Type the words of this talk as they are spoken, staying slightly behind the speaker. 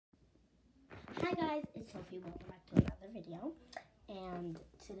Hi guys, it's Sophie. Welcome back to another video. And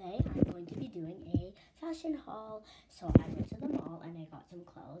today I'm going to be doing a fashion haul. So I went to the mall and I got some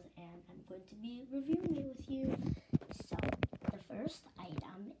clothes and I'm going to be reviewing it with you. So the first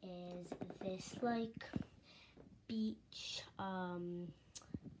item is this like beach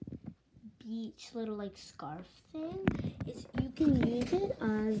little like scarf thing. You can use it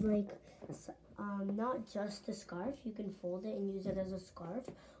as like not just a scarf. You can fold it and use it as a scarf,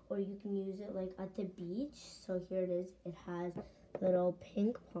 or you can use it like at the beach. So here it is. It has little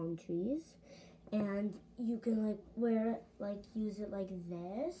pink palm trees, and you can like wear it, like use it like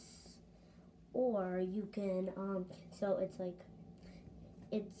this, or you can so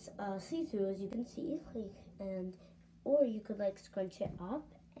it's see-through, as you can see, like, and or you could like scrunch it up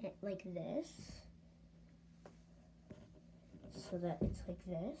like this, so that it's like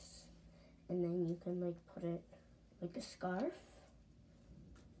this, and then you can like put it like a scarf.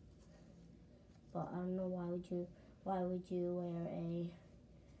 But I don't know, why would you wear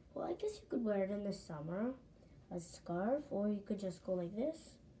well, I guess you could wear it in the summer as a scarf, or you could just go like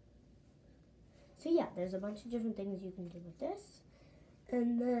this. So yeah, there's a bunch of different things you can do with this.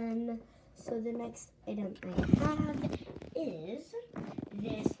 And then, so the next item I have is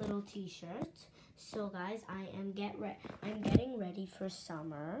this little t-shirt. So guys, I'm getting ready for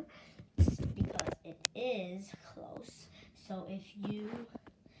summer because it is close. So if you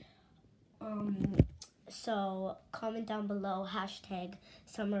so comment down below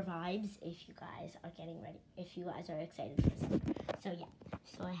 #summer_vibes if you guys are getting ready, if you guys are excited for summer. So yeah,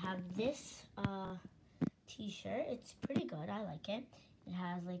 so I have this t-shirt. It's pretty good. I like it. It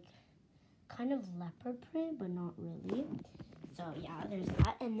has like kind of leopard print, but not really. So yeah, there's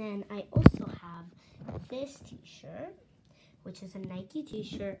that. And then I also have this t-shirt, which is a Nike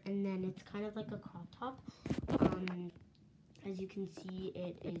t-shirt, and then it's kind of like a crop top. As you can see,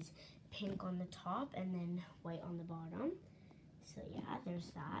 it is pink on the top and then white on the bottom. So yeah, there's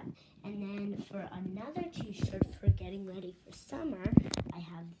that. And then for another t-shirt for getting ready for summer, I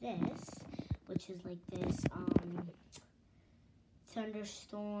have this, which is like this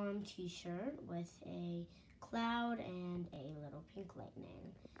thunderstorm t-shirt with a cloud and a little pink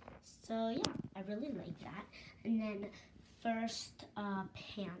lightning. So yeah, I really like that. And then first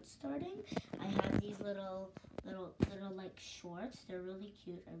pants starting, I have these little like shorts. They're really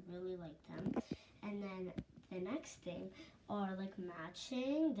cute. I really like them. And then the next thing are like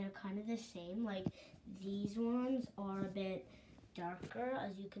matching. They're kind of the same. Like these ones are a bit darker,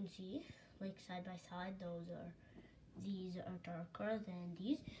 as you can see, like side by side. These are darker than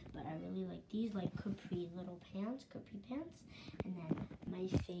these, but I really like these, like capri pants. And then my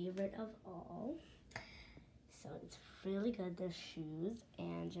favorite of all, so it's really good, the shoes.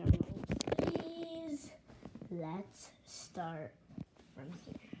 And please, let's start from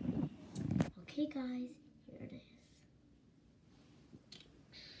here. Okay guys, here it is.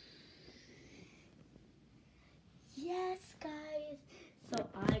 Yes guys, so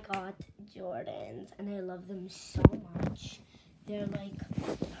I got Jordans and I love them so much. They're like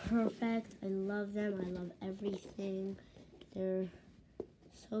perfect. I love them. I love everything. They're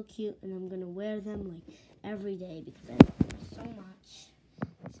so cute, and I'm gonna wear them like every day because I love them so much.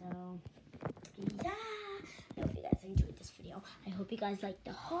 So yeah, I hope you guys enjoyed this video. I hope you guys liked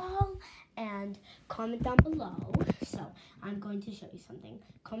the haul, and comment down below. So I'm going to show you something.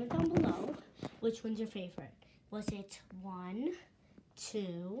 Comment down below which one's your favorite. Was it 1,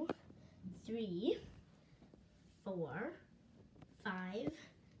 2, 3, 4, 5,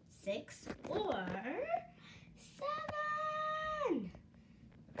 6, or 7?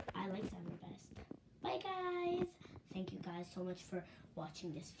 I like 7 best. Bye guys. Thank you guys so much for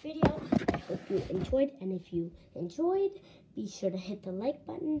watching this video. I hope you enjoyed, and if you enjoyed, be sure to hit the like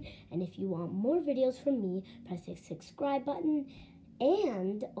button, and if you want more videos from me, press the subscribe button.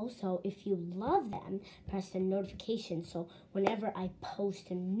 And also, if you love them, press the notification so whenever I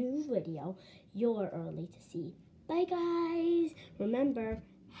post a new video, you're early to see. Bye guys. Remember,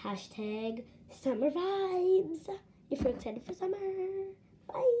 #summer vibes if you're excited for summer.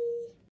 Bye.